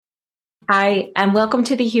Hi, and welcome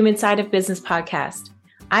to the Human Side of Business podcast.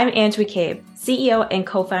 I'm Ange McCabe, CEO and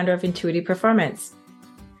co-founder of Intuitive Performance.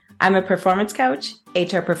 I'm a performance coach,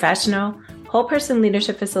 HR professional, whole person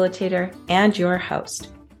leadership facilitator, and your host.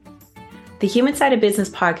 The Human Side of Business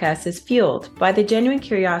podcast is fueled by the genuine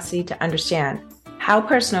curiosity to understand how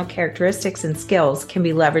personal characteristics and skills can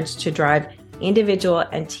be leveraged to drive individual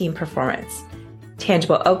and team performance,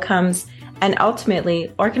 tangible outcomes, and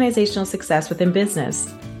ultimately organizational success within business.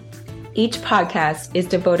 Each podcast is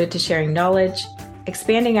devoted to sharing knowledge,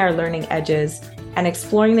 expanding our learning edges, and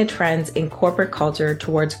exploring the trends in corporate culture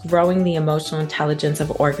towards growing the emotional intelligence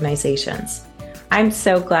of organizations. I'm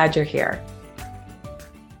so glad you're here.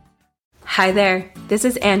 Hi there, this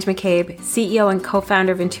is Ange McCabe, CEO and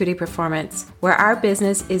co-founder of Intuitive Performance, where our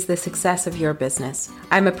business is the success of your business.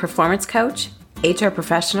 I'm a performance coach, HR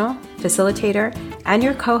professional, facilitator, and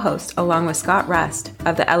your co-host along with Scott Rust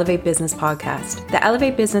of the Elevate Business Podcast. The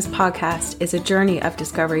Elevate Business Podcast is a journey of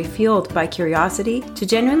discovery fueled by curiosity to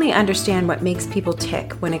genuinely understand what makes people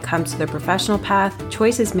tick when it comes to their professional path,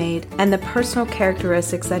 choices made, and the personal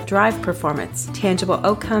characteristics that drive performance, tangible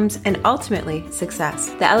outcomes, and ultimately success.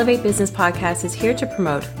 The Elevate Business Podcast is here to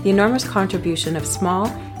promote the enormous contribution of small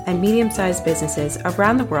and medium-sized businesses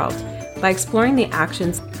around the world by exploring the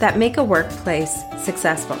actions that make a workplace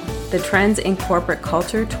successful, the trends in corporate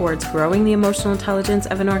culture towards growing the emotional intelligence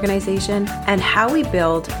of an organization, and how we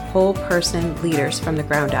build whole person leaders from the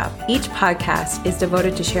ground up. Each podcast is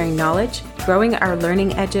devoted to sharing knowledge, growing our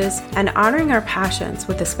learning edges, and honoring our passions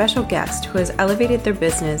with a special guest who has elevated their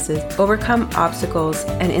businesses, overcome obstacles,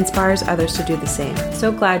 and inspires others to do the same.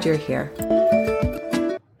 So glad you're here.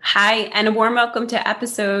 Hi, and a warm welcome to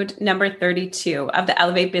episode number 32 of the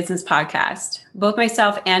Elevate Business Podcast. Both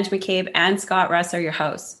myself, Ange McCabe, and Scott Russ are your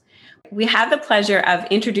hosts. We have the pleasure of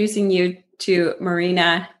introducing you to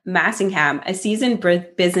Marina Massingham, a seasoned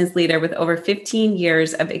business leader with over 15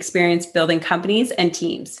 years of experience building companies and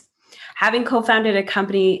teams. Having co-founded a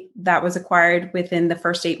company that was acquired within the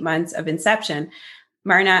first 8 months of inception,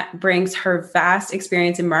 Marina brings her vast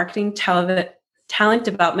experience in marketing, talent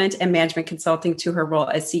development, and management consulting to her role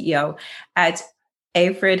as CEO at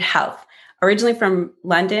Aifred Health. Originally from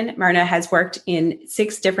London, Marina has worked in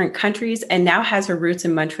 6 different countries and now has her roots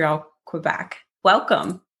in Montreal, Quebec.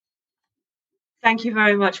 Welcome. Thank you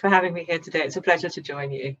very much for having me here today. It's a pleasure to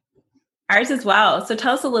join you. Ours as well. So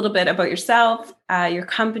tell us a little bit about yourself, your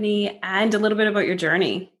company, and a little bit about your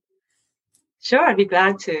journey. Sure, I'd be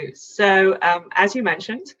glad to. So as you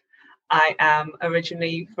mentioned, I am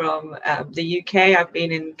originally from the UK. I've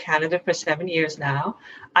been in Canada for 7 years now.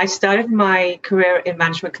 I started my career in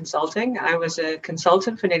management consulting. I was a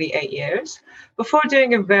consultant for nearly 8 years before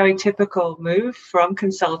doing a very typical move from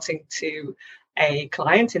consulting to a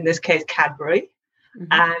client, in this case, Cadbury. Mm-hmm.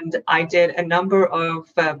 And I did a number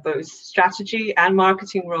of both strategy and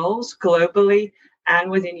marketing roles globally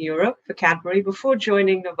and within Europe for Cadbury before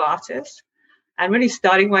joining Novartis and really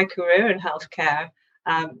starting my career in healthcare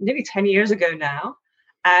nearly 10 years ago now.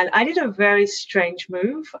 And I did a very strange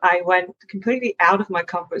move. I went completely out of my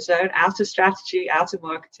comfort zone, out of strategy, out of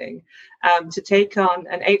marketing, to take on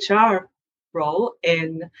an HR role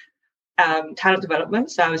in talent development.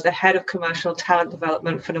 So I was the head of commercial talent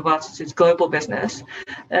development for Novartis' global business.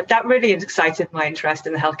 That really excited my interest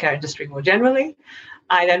in the healthcare industry more generally.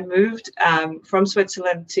 I then moved from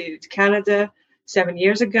Switzerland to Canada 7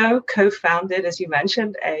 years ago, co-founded, as you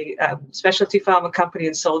mentioned, a specialty pharma company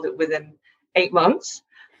and sold it within 8 months.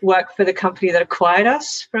 Worked for the company that acquired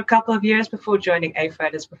us for a couple of years before joining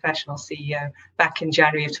Aifred as professional CEO back in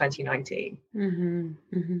January of 2019. Mm-hmm,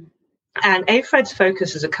 mm-hmm. And Aifred's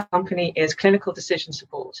focus as a company is clinical decision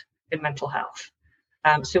support in mental health.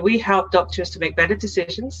 So we help doctors to make better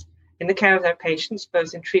decisions in the care of their patients,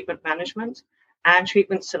 both in treatment management and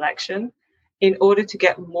treatment selection, in order to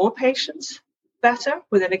get more patients better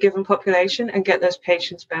within a given population and get those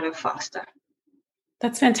patients better faster.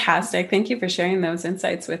 That's fantastic. Thank you for sharing those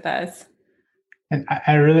insights with us. And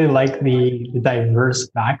I really like the diverse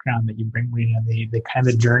background that you bring, Marina, the kind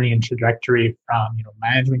of journey and trajectory from,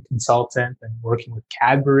 management consultant and working with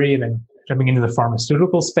Cadbury, and then jumping into the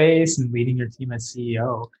pharmaceutical space and leading your team as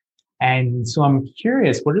CEO. And so I'm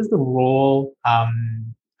curious, what is the role,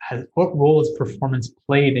 what role has performance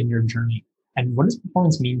played in your journey? And what does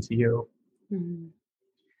performance mean to you?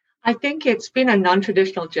 I think it's been a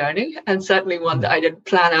non-traditional journey, and certainly one that I didn't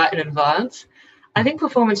plan out in advance. I think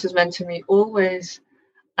performance has meant to me always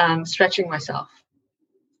stretching myself,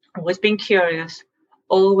 always being curious,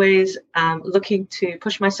 always looking to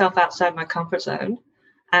push myself outside my comfort zone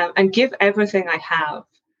and give everything I have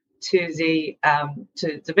to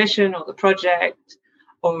the mission or the project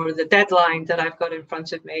or the deadline that I've got in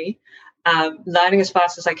front of me, learning as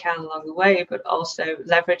fast as I can along the way, but also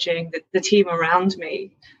leveraging the team around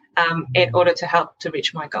me in order to help to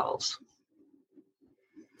reach my goals.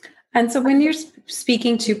 And so when you're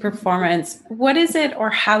speaking to performance, what is it, or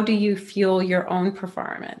how do you fuel your own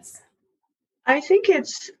performance? I think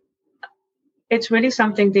it's really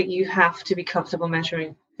something that you have to be comfortable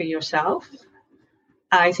measuring for yourself.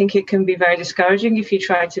 I think it can be very discouraging if you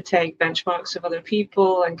try to take benchmarks of other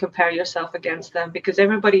people and compare yourself against them, because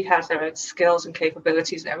everybody has their own skills and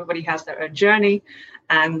capabilities. Everybody has their own journey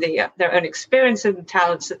and their own experience and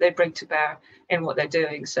talents that they bring to bear in what they're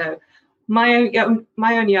doing. So my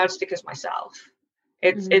own yardstick is myself.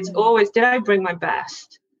 It's always, did I bring my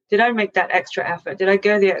best? Did I make that extra effort? Did I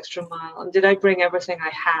go the extra mile? And did I bring everything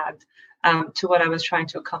I had to what I was trying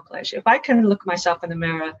to accomplish? If I can look myself in the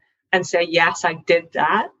mirror and say, yes, I did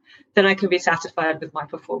that, then I can be satisfied with my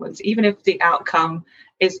performance, even if the outcome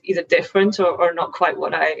is either different or not quite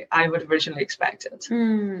what I would originally expected.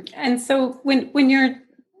 And so when you're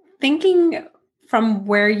thinking from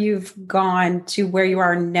where you've gone to where you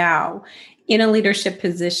are now in a leadership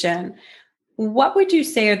position, what would you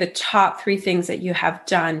say are the top 3 things that you have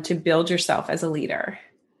done to build yourself as a leader?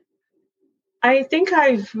 I think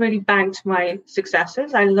I've really banked my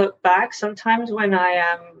successes. I look back sometimes when I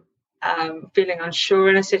am feeling unsure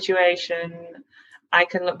in a situation, I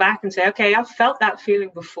can look back and say, okay, I've felt that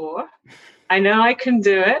feeling before. I know I can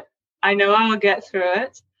do it. I know I will get through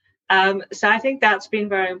it. So I think that's been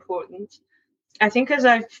very important. I think as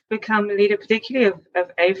I've become a leader, particularly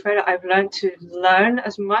of AFRED, I've learned to learn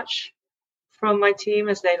as much from my team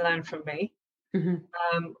as they learn from me.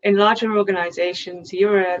 In larger organizations,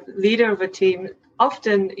 you're a leader of a team,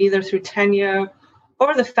 often either through tenure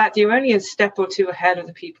or the fact you're only a step or two ahead of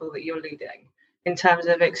the people that you're leading in terms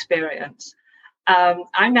of experience.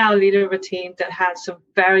 I'm now a leader of a team that has some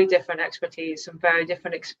very different expertise, some very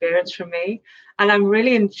different experience from me. And I'm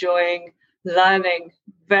really enjoying learning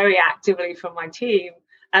very actively from my team,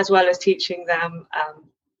 as well as teaching them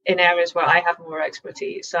in areas where I have more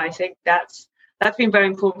expertise. So I think that's been very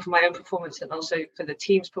important for my own performance and also for the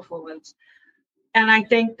team's performance. And I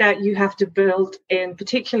think that you have to build in,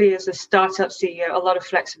 particularly as a startup CEO, a lot of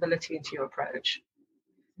flexibility into your approach,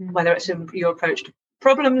 whether it's in your approach to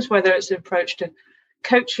problems, whether it's an approach to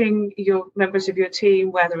coaching your members of your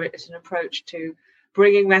team, whether it's an approach to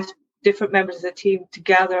bringing different members of the team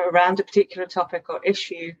together around a particular topic or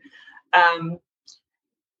issue.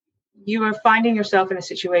 You are finding yourself in a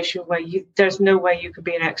situation where there's no way you could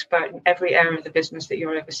be an expert in every area of the business that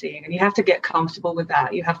you're overseeing. And you have to get comfortable with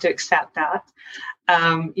that. You have to accept that.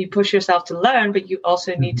 You push yourself to learn, but you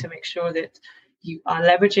also need to make sure that you are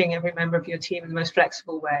leveraging every member of your team in the most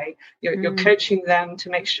flexible way. You're coaching them to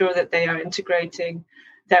make sure that they are integrating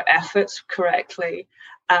their efforts correctly.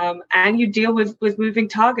 And you deal with moving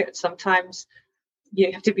targets. Sometimes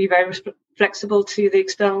you have to be very flexible to the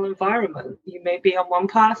external environment. You may be on one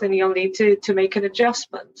path and you'll need to make an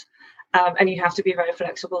adjustment. And you have to be very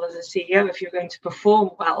flexible as a CEO if you're going to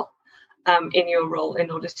perform well in your role in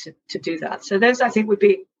order to do that. So those, I think, would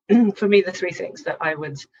be, for me, the 3 things that I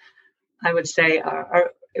would say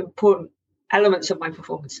are important elements of my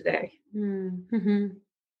performance today.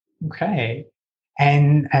 Okay.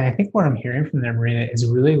 And I think what I'm hearing from there, Marina, is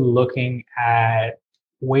really looking at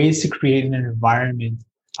ways to create an environment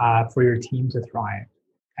for your team to thrive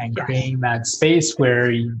and creating that space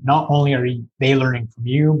where not only are they learning from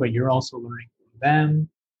you, but you're also learning from them.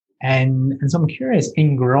 And so I'm curious,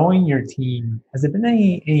 in growing your team, has there been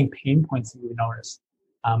any pain points that you've noticed?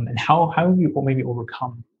 And how have you maybe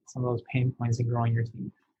overcome some of those pain points in growing your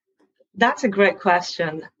team? That's a great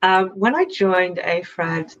question. When I joined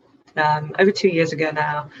AFRED over 2 years ago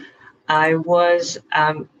now, I was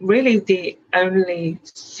really the only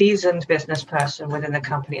seasoned business person within the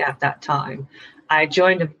company at that time. I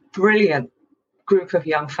joined a brilliant group of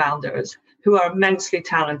young founders who are immensely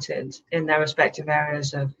talented in their respective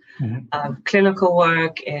areas of clinical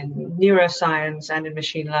work, in neuroscience, and in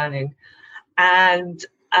machine learning. And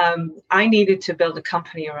I needed to build a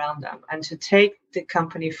company around them and to take the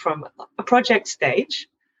company from a project stage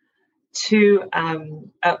to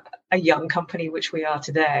a young company, which we are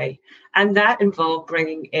today. And that involved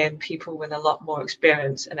bringing in people with a lot more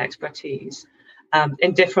experience and expertise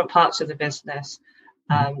in different parts of the business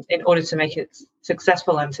in order to make it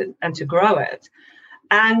successful and to grow it.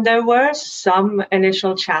 And there were some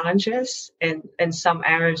initial challenges in some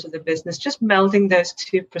areas of the business, just melding those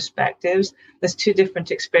 2 perspectives, those 2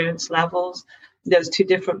 different experience levels, those 2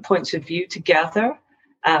 different points of view together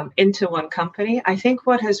into one company. I think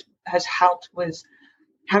what has helped was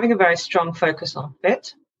having a very strong focus on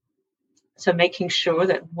fit. So making sure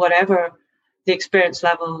that whatever the experience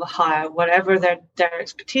level of the hire, whatever their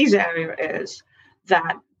expertise area is,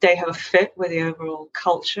 that they have a fit with the overall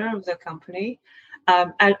culture of the company.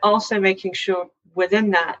 And also making sure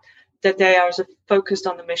within that they are as focused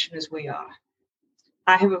on the mission as we are.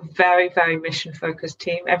 I have a very, very mission-focused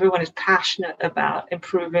team. Everyone is passionate about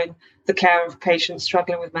improving the care of patients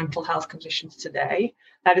struggling with mental health conditions today.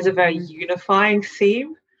 That is a very unifying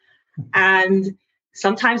theme. And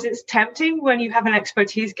sometimes it's tempting when you have an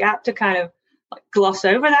expertise gap to kind of like gloss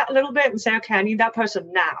over that a little bit and say, okay, I need that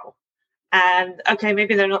person now. And okay,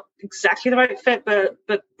 maybe they're not exactly the right fit,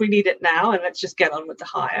 but we need it now, and let's just get on with the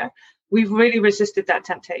hire. We've really resisted that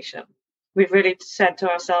temptation. We've really said to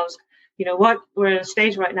ourselves, you know what, we're at a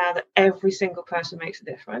stage right now that every single person makes a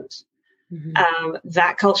difference.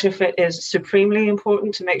 That culture fit is supremely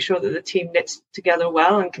important to make sure that the team knits together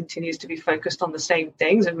well and continues to be focused on the same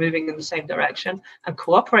things and moving in the same direction and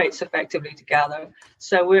cooperates effectively together.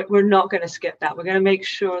 So we're not going to skip that. We're going to make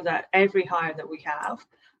sure that every hire that we have,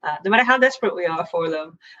 no matter how desperate we are for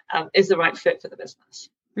them, is the right fit for the business.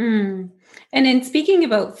 And in speaking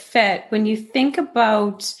about fit, when you think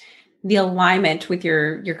about the alignment with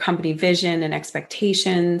your company vision and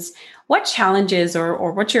expectations, what challenges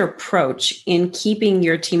or what's your approach in keeping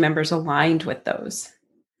your team members aligned with those?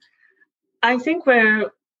 I think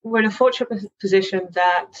we're in a fortunate position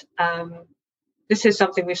that this is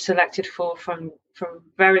something we've selected from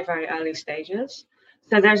very, very early stages.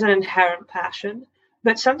 So there's an inherent passion,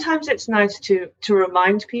 but sometimes it's nice to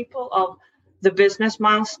remind people of the business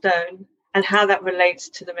milestone and how that relates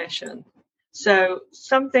to the mission. So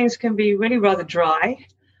some things can be really rather dry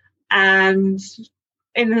and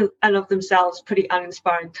in and of themselves pretty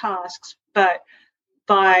uninspiring tasks, but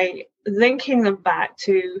by linking them back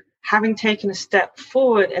to having taken a step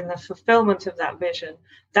forward in the fulfillment of that vision,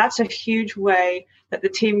 that's a huge way that the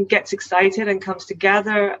team gets excited and comes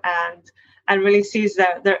together and really sees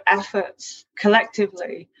their efforts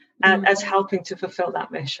collectively as helping to fulfill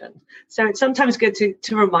that mission. So it's sometimes good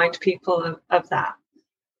to remind people of that.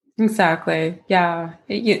 Exactly. Yeah.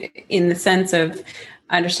 In the sense of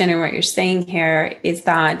understanding what you're saying here is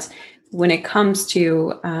that when it comes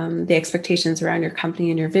to the expectations around your company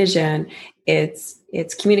and your vision,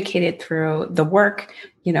 it's communicated through the work,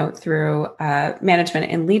 through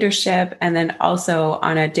management and leadership, and then also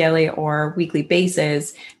on a daily or weekly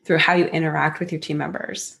basis through how you interact with your team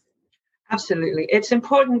members. Absolutely. It's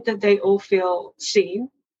important that they all feel seen,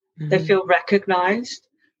 they feel recognized,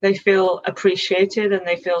 they feel appreciated, and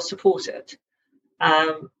they feel supported.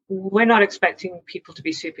 We're not expecting people to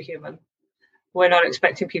be superhuman. We're not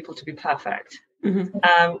expecting people to be perfect.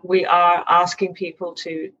 We are asking people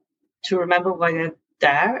to remember why they're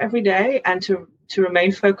there every day and to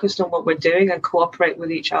remain focused on what we're doing and cooperate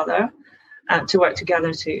with each other to work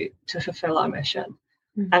together to fulfill our mission.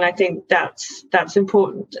 And I think that's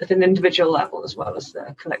important at an individual level as well as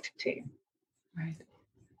the collective team. Right.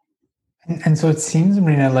 And so it seems,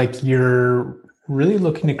 Marina, like you're really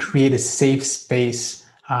looking to create a safe space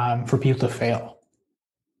for people to fail.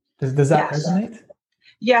 Does that resonate?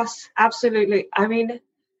 Yes, absolutely. I mean,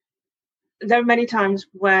 there are many times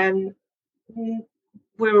when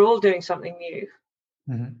we're all doing something new.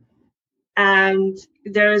 And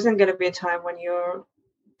there isn't going to be a time when you're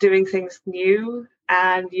doing things new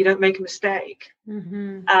and you don't make a mistake.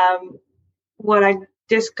 What I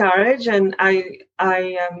discourage and I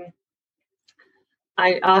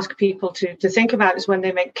ask people to think about is when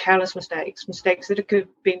they make careless mistakes that could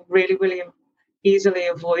have been really, really easily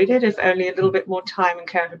avoided if only a little bit more time and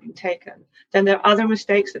care had been taken. Then there are other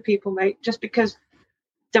mistakes that people make just because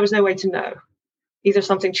there was no way to know. Either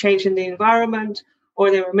something changed in the environment or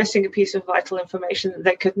they were missing a piece of vital information that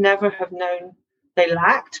they could never have known they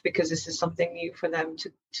lacked because this is something new for them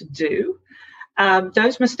to do.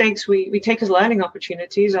 Those mistakes we take as learning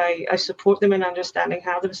opportunities. I support them in understanding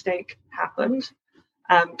how the mistake happened,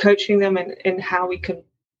 coaching them in how we can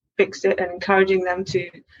fix it and encouraging them to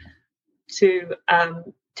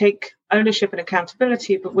take ownership and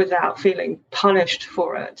accountability, but without feeling punished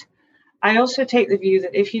for it. I also take the view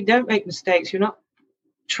that if you don't make mistakes, you're not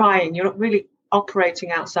trying, you're not really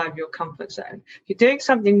operating outside your comfort zone. If you're doing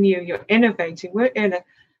something new, you're innovating. We're in a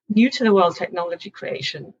new to the world technology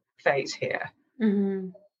creation phase here.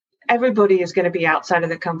 Everybody is going to be outside of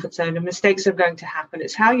their comfort zone and mistakes are going to happen.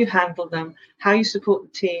 It's how you handle them, how you support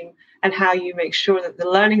the team, and how you make sure that the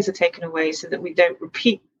learnings are taken away so that we don't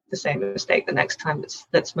repeat the same mistake the next time.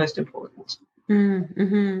 That's most important.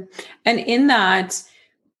 And in that,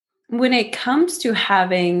 when it comes to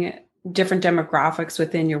having different demographics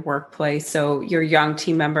within your workplace. So your young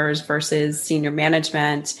team members versus senior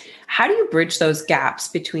management. How do you bridge those gaps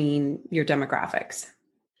between your demographics?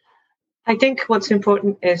 I think what's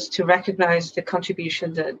important is to recognize the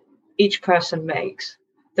contribution that each person makes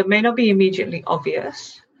that may not be immediately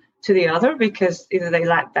obvious to the other because either they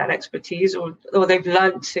lack that expertise or they've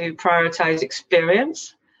learned to prioritize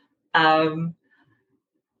experience.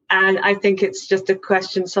 And I think it's just a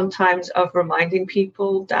question sometimes of reminding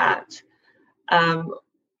people that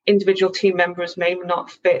individual team members may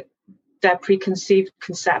not fit their preconceived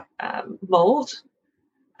mold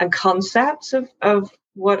and concepts of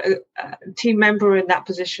what a team member in that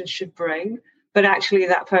position should bring. But actually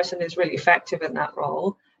that person is really effective in that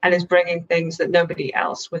role and is bringing things that nobody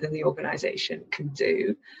else within the organization can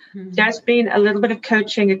do. Mm-hmm. There's been a little bit of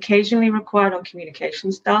coaching occasionally required on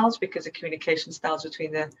communication styles because the communication styles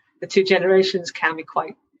between the two generations can be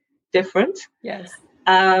quite different. Yes.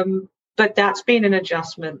 But that's been an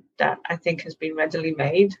adjustment that I think has been readily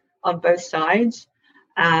made on both sides.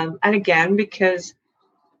 And again, because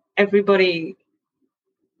everybody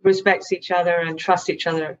respects each other and trusts each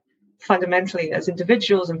other fundamentally as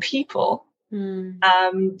individuals and people,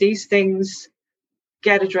 these things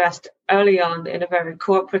get addressed early on in a very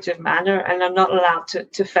cooperative manner and are not allowed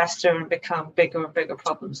to fester and become bigger and bigger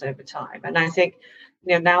problems over time. And I think,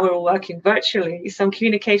 now we're all working virtually. Some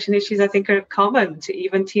communication issues, I think, are common to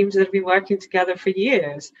even teams that have been working together for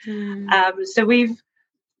years. So we've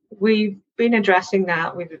been addressing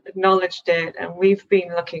that. We've acknowledged it, and we've been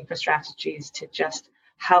looking for strategies to just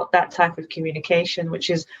help that type of communication,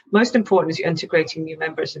 which is most important as you're integrating new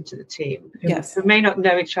members into the team. Yes. Who may not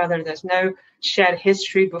know each other. There's no shared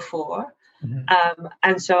history before. Mm-hmm.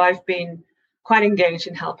 And so I've been quite engaged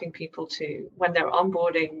in helping people to, when they're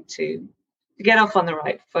onboarding, to get off on the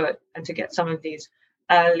right foot and to get some of these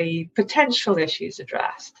early potential issues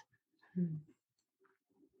addressed.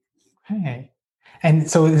 Okay. And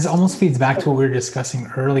so this almost feeds back to what we were discussing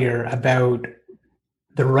earlier about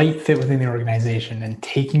the right fit within the organization and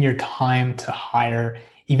taking your time to hire,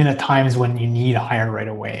 even at times when you need to hire right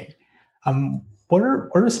away. What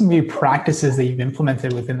are some of the practices that you've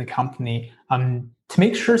implemented within the company to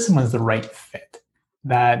make sure someone's the right fit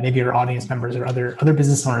that maybe your audience members or other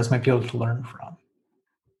business owners might be able to learn from?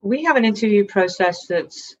 We have an interview process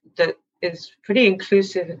that is pretty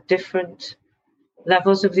inclusive of different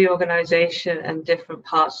levels of the organization and different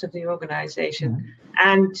parts of the organization,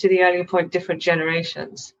 and to the earlier point, different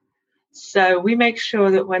generations. So we make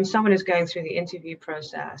sure that when someone is going through the interview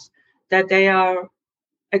process, that they are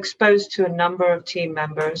exposed to a number of team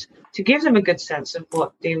members to give them a good sense of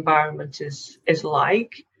what the environment is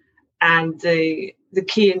like and the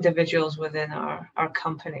key individuals within our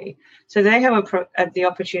company. So they have the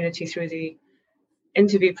opportunity through the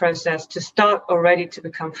interview process to start already to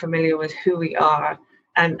become familiar with who we are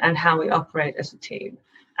and how we operate as a team.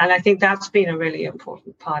 And I think that's been a really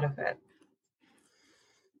important part of it.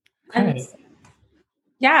 And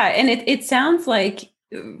it sounds like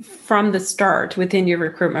from the start within your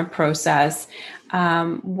recruitment process,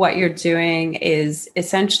 what you're doing is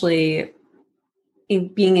essentially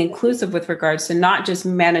being inclusive with regards to not just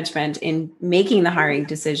management in making the hiring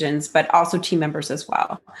decisions, but also team members as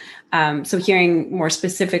well. So hearing more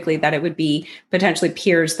specifically that it would be potentially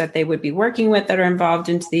peers that they would be working with that are involved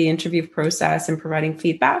into the interview process and providing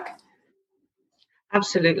feedback.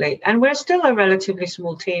 Absolutely. And we're still a relatively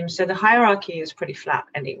small team, so the hierarchy is pretty flat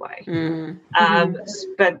anyway.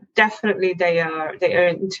 But definitely they are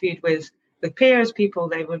interviewed with peers, people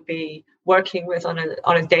they would be working with on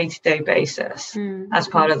a day-to-day basis as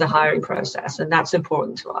part of the hiring process. And that's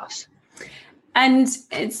important to us. And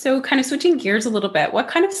so kind of switching gears a little bit, what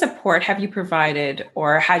kind of support have you provided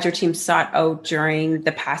or had your team sought out during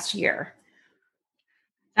the past year?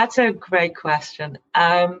 That's a great question.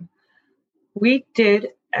 We did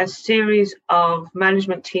a series of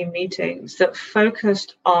management team meetings that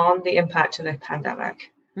focused on the impact of the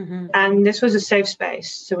pandemic. And this was a safe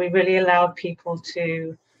space. So we really allowed people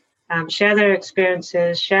to share their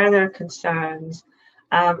experiences, share their concerns,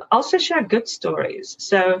 also share good stories.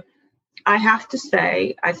 So I have to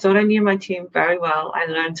say, I thought I knew my team very well. I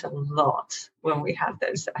learned a lot when we had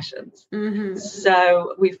those sessions.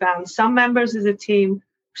 So we found some members of the team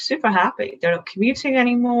super happy. They're not commuting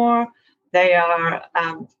anymore. They are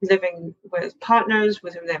living with partners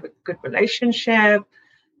with whom they have a good relationship.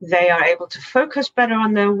 They are able to focus better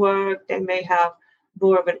on their work. They may have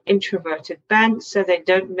more of an introverted bent, so they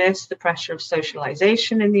don't miss the pressure of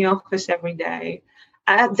socialization in the office every day.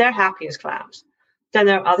 They're happy as clams. Then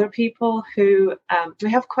there are other people who, we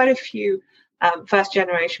have quite a few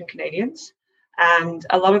first-generation Canadians, And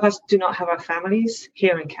a lot of us do not have our families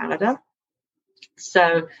here in Canada.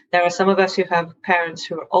 So there are some of us who have parents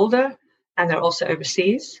who are older and they're also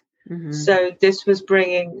overseas. Mm-hmm. So this was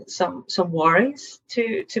bringing some worries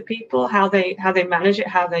to people, how they manage it,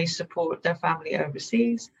 how they support their family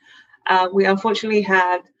overseas. We unfortunately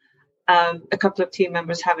had a couple of team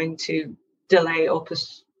members having to delay or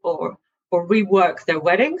rework their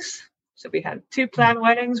weddings. So we had 2 planned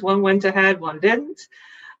weddings, one went ahead, one didn't.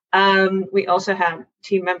 We also had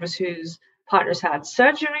team members whose partners had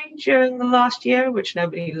surgery during the last year, which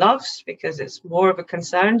nobody loves because it's more of a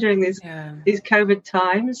concern during these COVID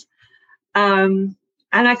times. And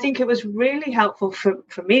I think it was really helpful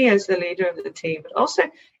for me as the leader of the team, but also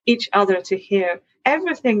each other to hear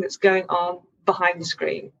everything that's going on behind the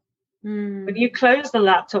screen. When you close the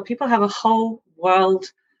laptop, people have a whole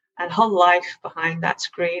world and whole life behind that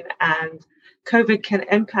screen, and COVID can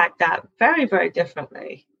impact that very, very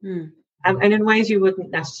differently. And in ways you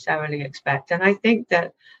wouldn't necessarily expect. And I think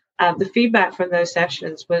that the feedback from those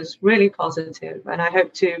sessions was really positive, and I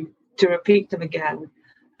hope to repeat them again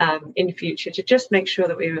in the future to just make sure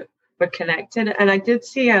that we're connected. And I did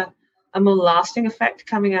see a more lasting effect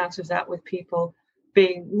coming out of that, with people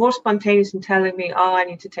being more spontaneous and telling me, I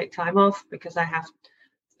need to take time off because I have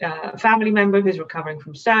a family member who's recovering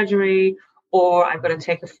from surgery, or I've got to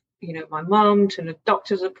take my mom to a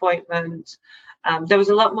doctor's appointment. There was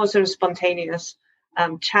a lot more sort of spontaneous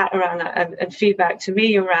chat around that and feedback to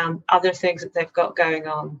me around other things that they've got going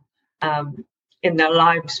on in their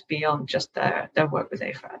lives beyond just their work with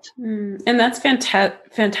AFRAD. And that's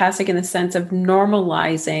fantastic in the sense of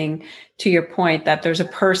normalizing, to your point, that there's a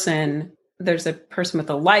person with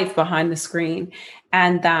a life behind the screen,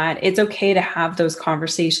 and that it's okay to have those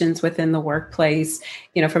conversations within the workplace,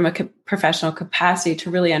 from a professional capacity, to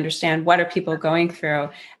really understand what are people going through,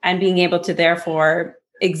 and being able to therefore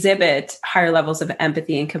exhibit higher levels of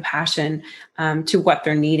empathy and compassion to what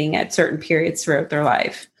they're needing at certain periods throughout their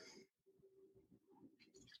life.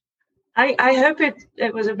 I hope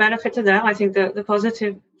it was a benefit to them. I think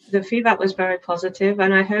the feedback was very positive,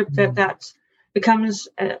 and I hope that becomes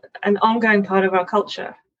an ongoing part of our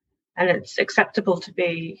culture, and it's acceptable to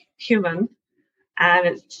be human, and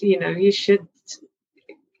it's you should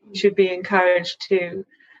be encouraged to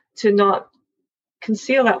not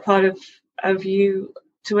conceal that part of you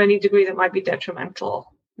to any degree that might be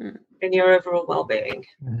detrimental in your overall well-being.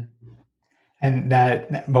 And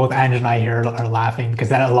that both Ange and I here are laughing because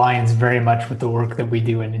that aligns very much with the work that we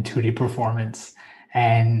do in Intuitive Performance,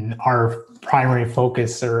 and our primary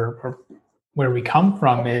focus or where we come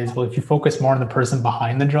from is, well, if you focus more on the person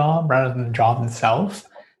behind the job rather than the job itself,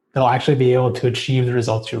 they'll actually be able to achieve the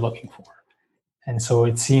results you're looking for. And so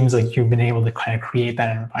it seems like you've been able to kind of create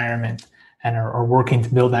that environment and are working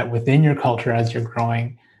to build that within your culture as you're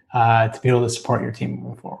growing to be able to support your team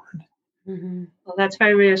moving forward. Mm-hmm. Well, that's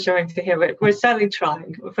very reassuring to hear. We're certainly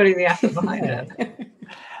trying. We're putting the effort behind it.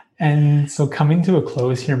 And so coming to a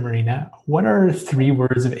close here, Marina, what are 3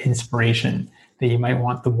 words of inspiration that you might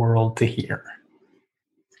want the world to hear?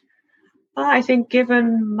 Well, I think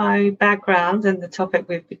given my background and the topic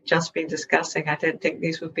we've just been discussing, I don't think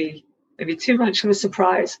these would be maybe too much of a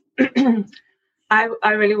surprise.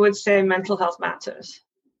 I really would say mental health matters.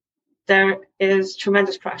 There is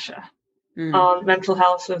tremendous pressure on mental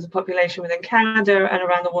health of the population within Canada and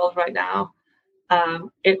around the world right now.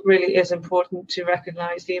 It really is important to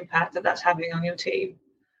recognize the impact that that's having on your team.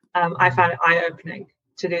 I found it eye-opening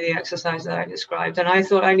to do the exercise that I described, and I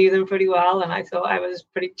thought I knew them pretty well, and I thought I was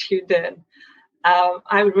pretty tuned in.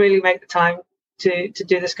 I would really make the time to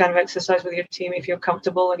do this kind of exercise with your team if you're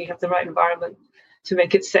comfortable and you have the right environment to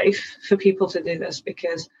make it safe for people to do this,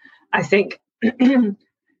 because I think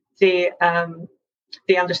the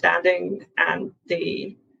understanding and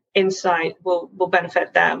the insight will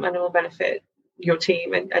benefit them, and it will benefit your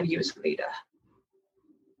team and you as a leader.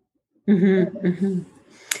 Mm-hmm, mm-hmm.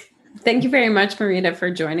 Thank you very much, Marina, for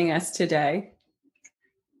joining us today.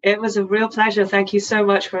 It was a real pleasure. Thank you so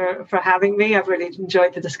much for having me. I've really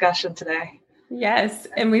enjoyed the discussion today. Yes,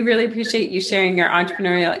 and we really appreciate you sharing your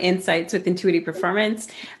entrepreneurial insights with Intuitive Performance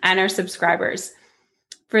and our subscribers.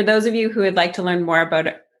 For those of you who would like to learn more about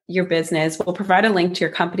your business, we'll provide a link to your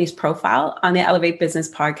company's profile on the Elevate Business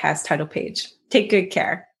podcast title page. Take good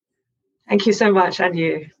care. Thank you so much, and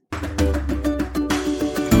you.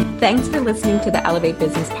 Thanks for listening to the Elevate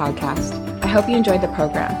Business podcast. I hope you enjoyed the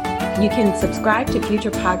program. You can subscribe to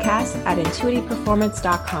future podcasts at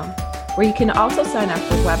intuitiveperformance.com, where you can also sign up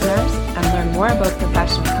for webinars and learn more about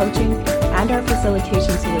professional coaching and our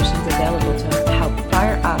facilitation solutions available to help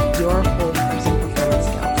fire up your whole person performance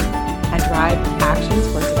skills and drive actions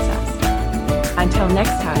for success. Until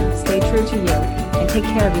next time, stay true to you and take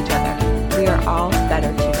care of each other. We are all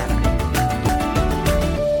better together.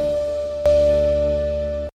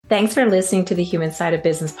 Thanks for listening to the Human Side of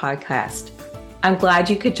Business podcast. I'm glad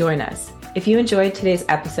you could join us. If you enjoyed today's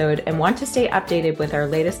episode and want to stay updated with our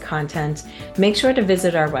latest content, make sure to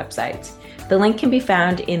visit our website. The link can be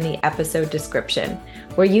found in the episode description,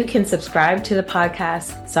 where you can subscribe to the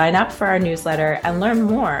podcast, sign up for our newsletter, and learn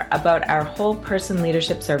more about our whole person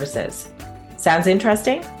leadership services. Sounds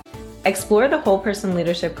interesting? Explore the Whole Person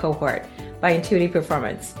Leadership Cohort by Intuity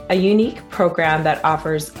Performance, a unique program that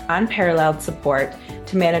offers unparalleled support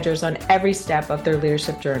to managers on every step of their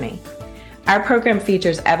leadership journey. Our program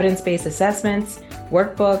features evidence-based assessments,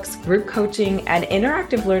 workbooks, group coaching, and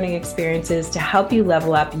interactive learning experiences to help you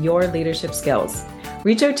level up your leadership skills.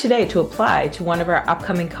 Reach out today to apply to one of our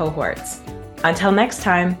upcoming cohorts. Until next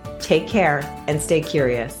time, take care and stay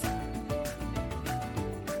curious.